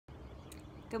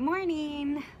Good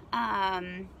morning.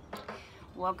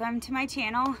 Welcome to my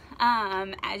channel.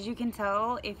 As you can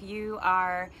tell, if you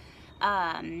are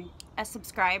a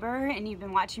subscriber and you've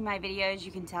been watching my videos,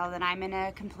 you can tell that I'm in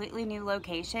a completely new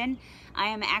location. I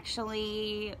am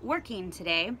actually working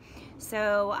today,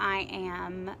 so I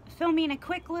am filming a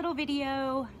quick little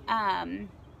video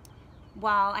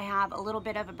while I have a little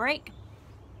bit of a break.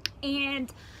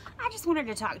 And I just wanted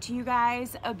to talk to you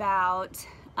guys about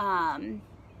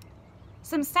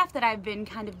some stuff that I've been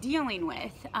kind of dealing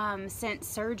with since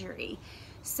surgery.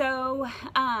 So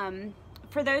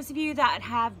for those of you that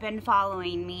have been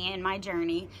following me in my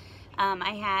journey,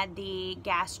 I had the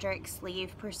gastric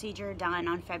sleeve procedure done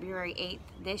on February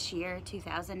 8th this year,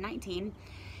 2019.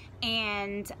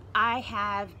 And I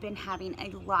have been having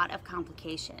a lot of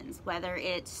complications, whether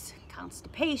it's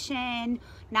constipation,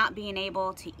 not being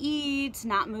able to eat,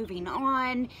 not moving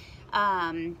on,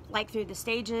 like through the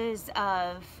stages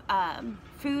of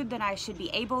food that I should be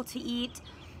able to eat.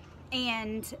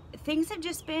 And things have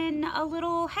just been a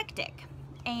little hectic.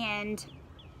 And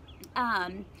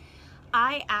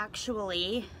I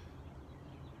actually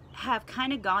have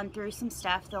kind of gone through some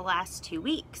stuff the last 2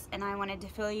 weeks, and I wanted to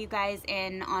fill you guys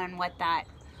in on what that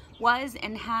was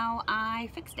and how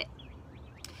I fixed it.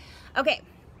 Okay,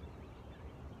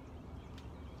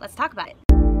 let's talk about it.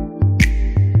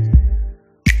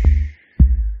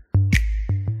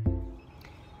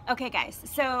 Okay guys,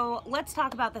 so let's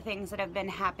talk about the things that have been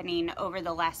happening over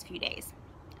the last few days.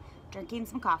 Drinking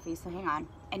some coffee, so hang on.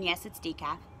 And yes, it's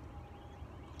decaf.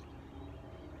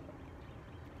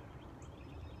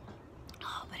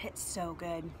 Oh, but it's so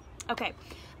good. Okay,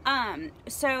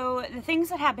 so the things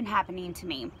that have been happening to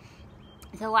me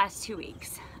the last 2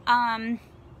 weeks.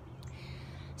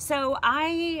 So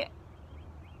I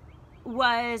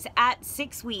was at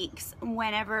 6 weeks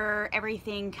whenever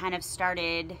everything kind of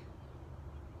started.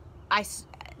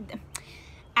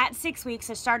 At 6 weeks,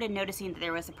 I started noticing that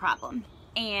there was a problem.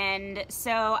 And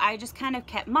so I just kind of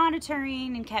kept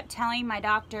monitoring and kept telling my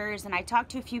doctors, and I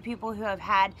talked to a few people who have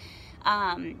had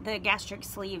the gastric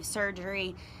sleeve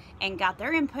surgery and got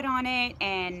their input on it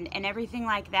and everything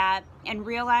like that, and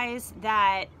realized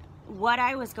that what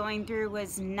I was going through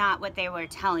was not what they were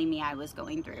telling me I was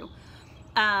going through.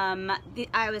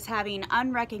 I was having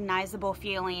unrecognizable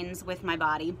feelings with my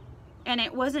body, and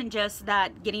it wasn't just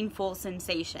that getting full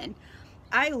sensation.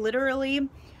 I literally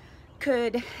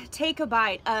could take a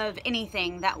bite of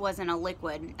anything that wasn't a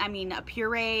liquid. I mean, a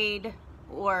pureed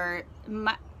or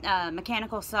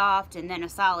mechanical soft and then a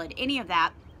solid, any of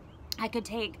that, I could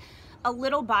take a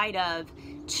little bite of,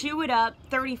 chew it up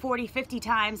 30, 40, 50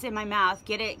 times in my mouth,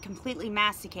 get it completely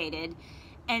masticated,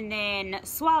 and then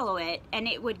swallow it, and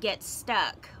it would get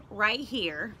stuck right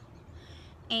here.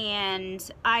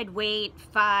 And I'd wait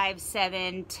 5,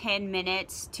 7, 10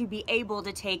 minutes to be able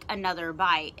to take another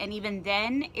bite. And even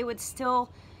then, it would still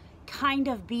kind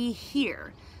of be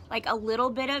here. Like a little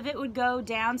bit of it would go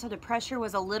down, so the pressure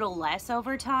was a little less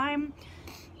over time,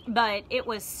 but it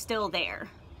was still there.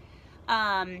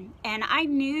 And I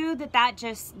knew that that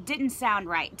just didn't sound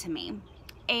right to me.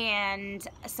 And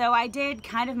so I did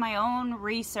kind of my own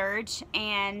research,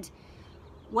 and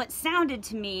what sounded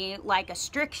to me like a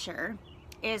stricture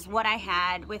is what I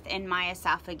had within my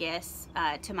esophagus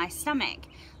to my stomach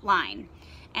line.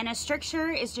 And a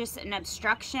stricture is just an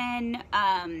obstruction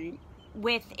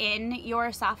within your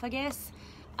esophagus.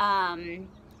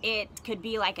 It could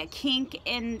be like a kink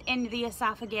in the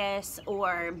esophagus,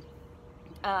 or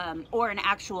an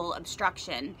actual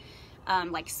obstruction,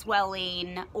 like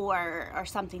swelling or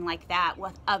something like that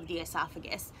of the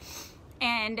esophagus.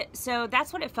 And so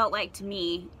that's what it felt like to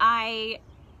me. I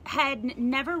had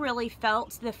never really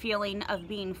felt the feeling of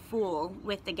being full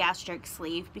with the gastric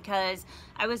sleeve because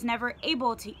I was never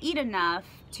able to eat enough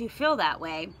to feel that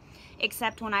way,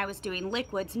 except when I was doing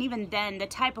liquids. And even then, the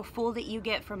type of full that you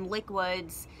get from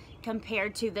liquids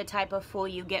compared to the type of full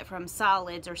you get from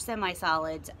solids or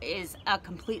semi-solids is a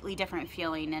completely different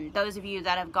feeling. And those of you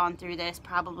that have gone through this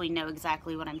probably know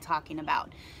exactly what I'm talking about.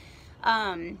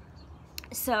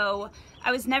 So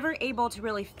I was never able to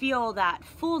really feel that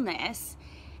fullness.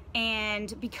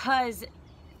 And because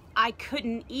I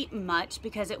couldn't eat much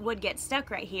because it would get stuck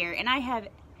right here, and I have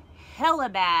hella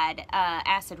bad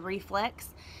acid reflux,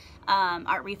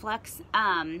 art reflux.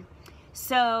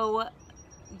 So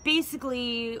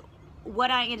basically what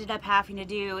I ended up having to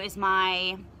do is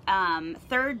my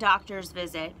third doctor's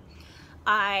visit.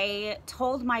 I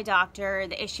told my doctor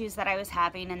the issues that I was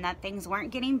having and that things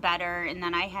weren't getting better, and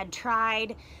then I had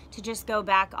tried to just go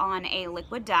back on a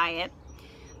liquid diet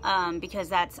because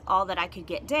that's all that I could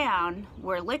get down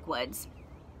were liquids.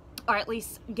 or at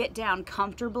least get down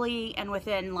comfortably and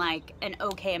within like an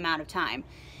okay amount of time.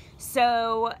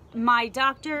 So my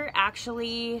doctor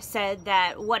actually said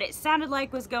that what it sounded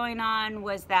like was going on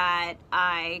was that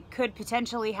I could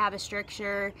potentially have a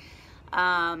stricture, or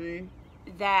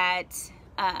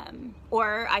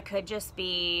I could just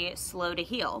be slow to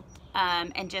heal,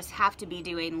 and just have to be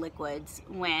doing liquids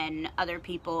when other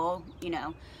people, you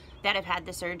know, that have had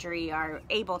the surgery are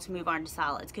able to move on to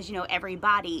solids, because, you know, every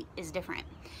body is different.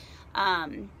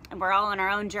 And we're all on our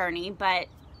own journey, but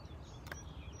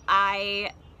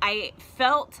I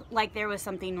felt like there was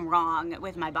something wrong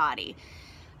with my body.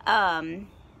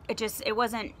 It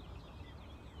wasn't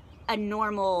a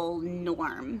normal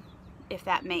norm, if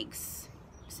that makes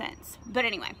sense. But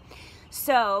anyway,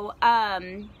 so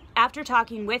after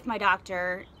talking with my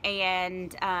doctor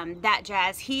and that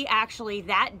jazz, he actually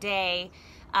that day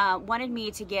wanted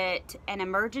me to get an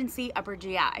emergency upper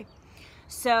GI.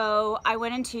 So I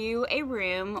went into a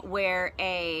room where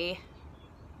a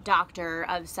doctor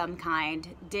of some kind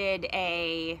did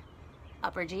a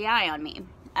upper GI on me.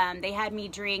 They had me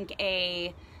drink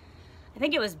I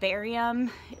think it was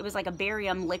barium. It was like a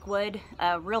barium liquid,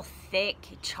 real thick,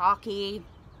 chalky,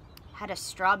 had a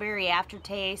strawberry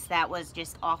aftertaste that was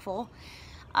just awful.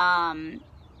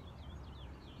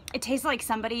 It tasted like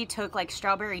somebody took like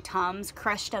strawberry Tums,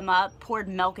 crushed them up, poured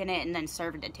milk in it, and then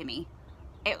served it to me.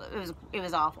 It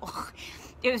was awful.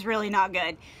 It was really not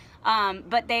good.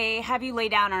 But they have you lay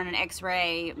down on an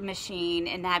x-ray machine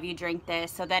and have you drink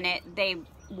this. So then they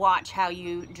watch how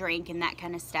you drink and that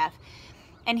kind of stuff.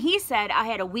 And he said I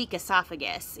had a weak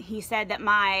esophagus. He said that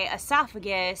my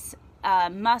esophagus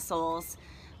muscles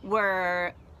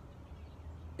were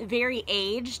very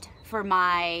aged for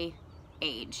my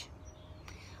age.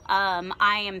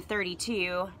 I am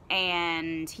 32,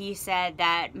 and he said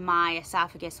that my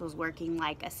esophagus was working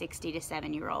like a 60 to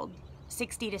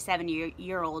 70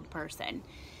 year old person,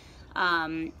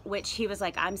 which he was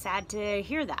like, I'm sad to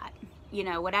hear that, you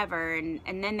know, whatever.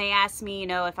 And then they asked me, you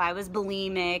know, if I was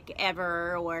bulimic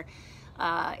ever or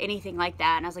anything like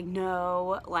that. And I was like,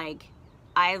 no, like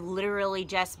I literally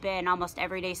just been almost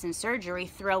every day since surgery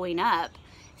throwing up,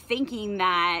 thinking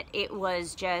that it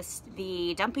was just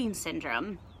the dumping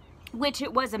syndrome, which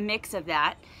it was a mix of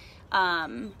that.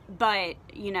 But,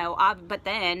 you know, but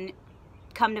then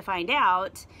come to find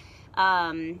out,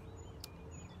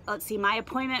 let's see, my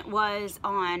appointment was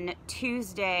on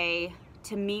Tuesday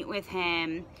to meet with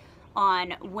him.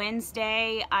 On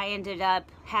Wednesday, I ended up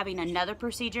having another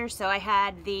procedure. So I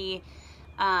had the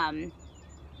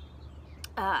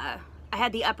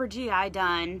upper GI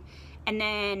done, and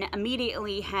then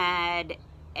immediately had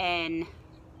an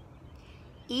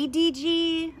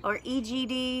EDG or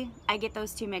EGD. I get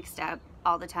those two mixed up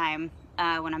all the time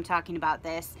when I'm talking about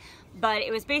this. But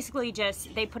it was basically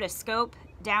just, they put a scope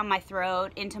down my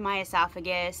throat into my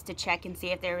esophagus to check and see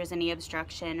if there was any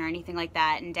obstruction or anything like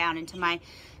that, and down into my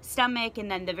stomach, and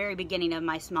then the very beginning of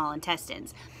my small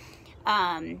intestines.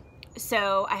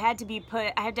 So I had to be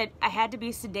I had to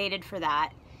be sedated for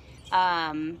that.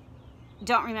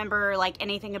 Don't remember like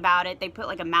anything about it. They put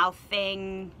like a mouth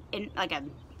thing in, like a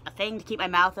thing to keep my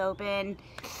mouth open,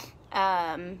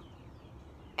 and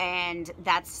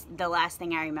that's the last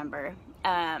thing I remember.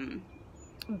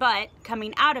 But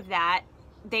coming out of that,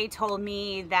 they told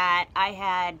me that I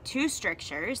had 2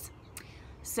 strictures,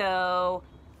 so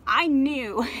I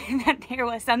knew that there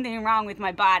was something wrong with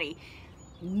my body.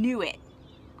 Knew it.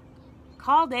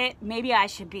 Called it. Maybe I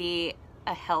should be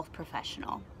a health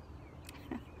professional.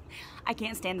 I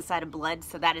can't stand the sight of blood,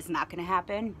 so that is not going to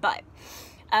happen. But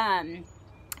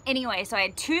anyway, so I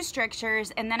had 2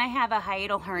 strictures, and then I have a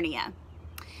hiatal hernia.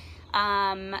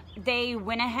 They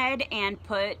went ahead and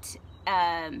put,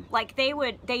 like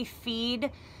they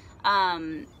feed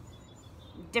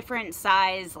different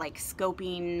size, like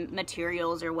scoping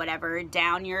materials or whatever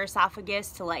down your esophagus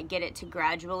to like get it to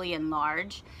gradually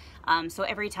enlarge. So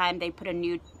every time they put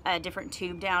a different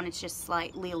tube down, it's just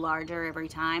slightly larger every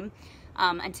time,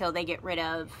 until they get rid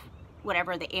of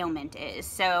whatever the ailment is.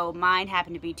 So mine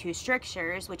happened to be 2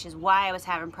 strictures, which is why I was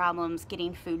having problems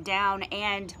getting food down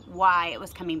and why it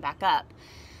was coming back up.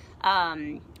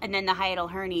 And then the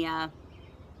hiatal hernia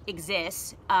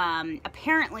exists.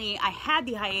 Apparently I had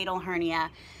the hiatal hernia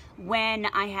when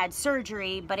I had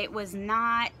surgery, but it wasn't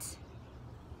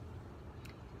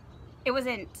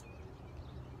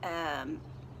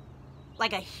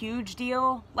like a huge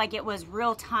deal. Like it was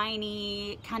real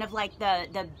tiny, kind of like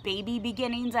the baby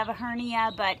beginnings of a hernia,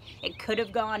 but it could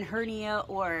have gone hernia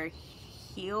or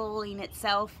healing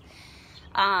itself.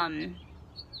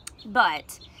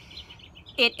 But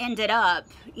it ended up,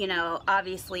 you know,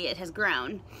 obviously it has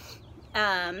grown.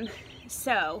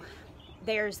 So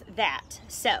there's that.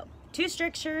 So 2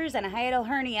 strictures and a hiatal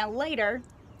hernia later,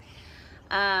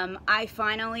 I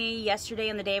finally, yesterday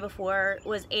and the day before,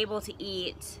 was able to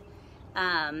eat,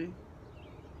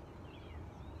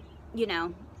 you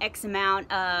know, X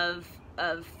amount of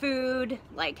food,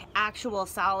 like actual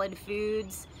solid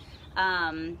foods.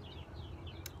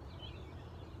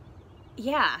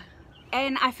 Yeah,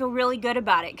 and I feel really good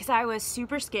about it because I was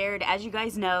super scared. As you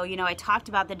guys know, I talked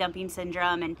about the dumping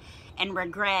syndrome and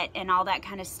regret and all that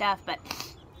kind of stuff, but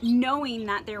knowing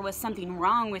that there was something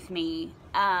wrong with me,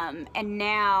 and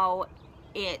now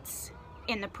it's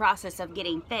in the process of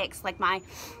getting fixed. Like my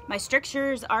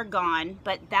strictures are gone,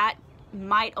 but that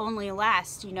might only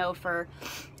last, for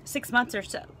 6 months or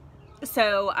so.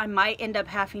 So I might end up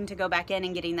having to go back in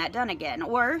and getting that done again,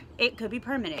 or it could be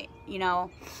permanent,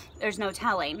 there's no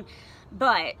telling.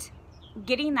 But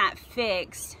getting that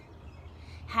fixed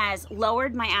has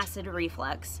lowered my acid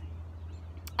reflux.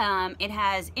 It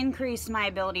has increased my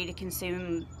ability to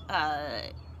consume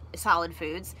solid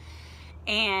foods,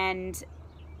 and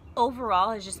overall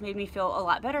has just made me feel a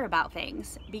lot better about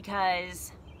things,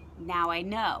 because now I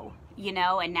know,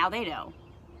 and now they know,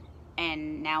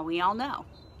 and now we all know,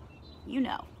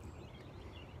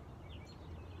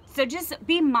 So just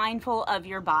be mindful of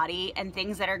your body and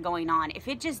things that are going on. If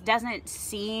it just doesn't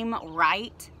seem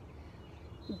right,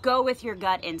 go with your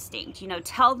gut instinct.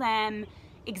 Tell them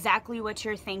exactly what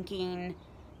you're thinking.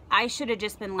 I should have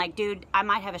just been like, dude, I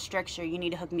might have a stricture, you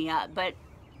need to hook me up. But,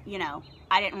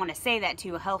 I didn't want to say that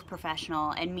to a health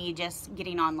professional, and me just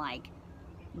getting on like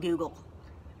Google.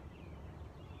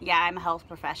 Yeah, I'm a health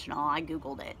professional. I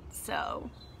Googled it, so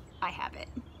I have it.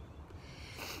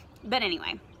 But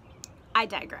anyway, I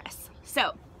digress.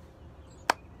 So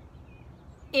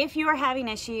if you are having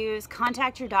issues,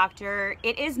 contact your doctor.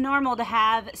 It is normal to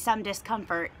have some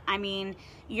discomfort. I mean,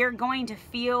 you're going to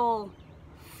feel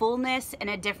fullness in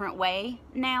a different way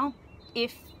now,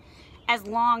 as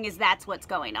long as that's what's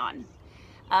going on.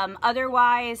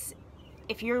 Otherwise,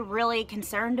 if you're really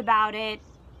concerned about it,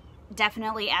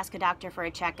 definitely ask a doctor for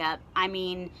a checkup. I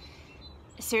mean,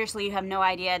 seriously, you have no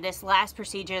idea. This last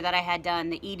procedure that I had done,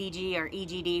 the EDG or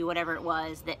EGD, whatever it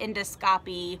was, the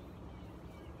endoscopy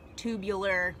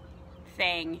tubular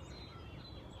thing,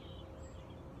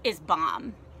 is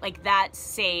bomb. Like, that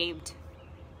saved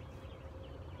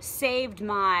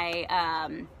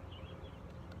my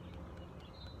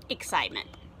excitement.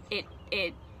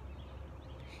 It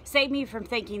saved me from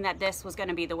thinking that this was going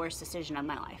to be the worst decision of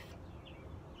my life.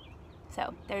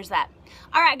 So there's that.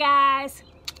 All right, guys,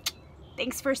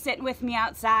 thanks for sitting with me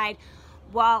outside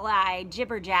while I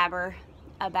jibber jabber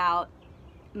about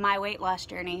my weight loss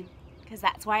journey, because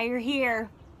that's why you're here.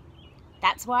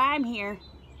 That's why I'm here.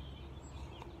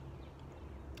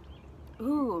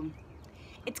 Ooh,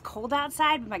 it's cold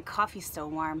outside, but my coffee's still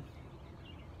warm.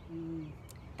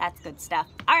 That's good stuff.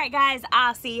 All right, guys,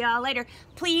 I'll see y'all later.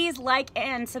 Please like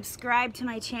and subscribe to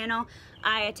my channel.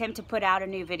 I attempt to put out a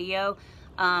new video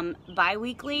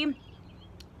bi-weekly,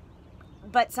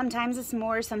 but sometimes it's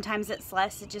more, sometimes it's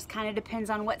less. It just kind of depends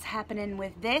on what's happening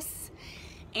with this.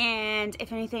 And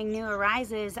if anything new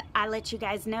arises, I'll let you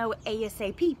guys know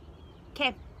ASAP.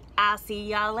 Okay, I'll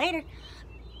see y'all later.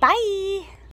 Bye.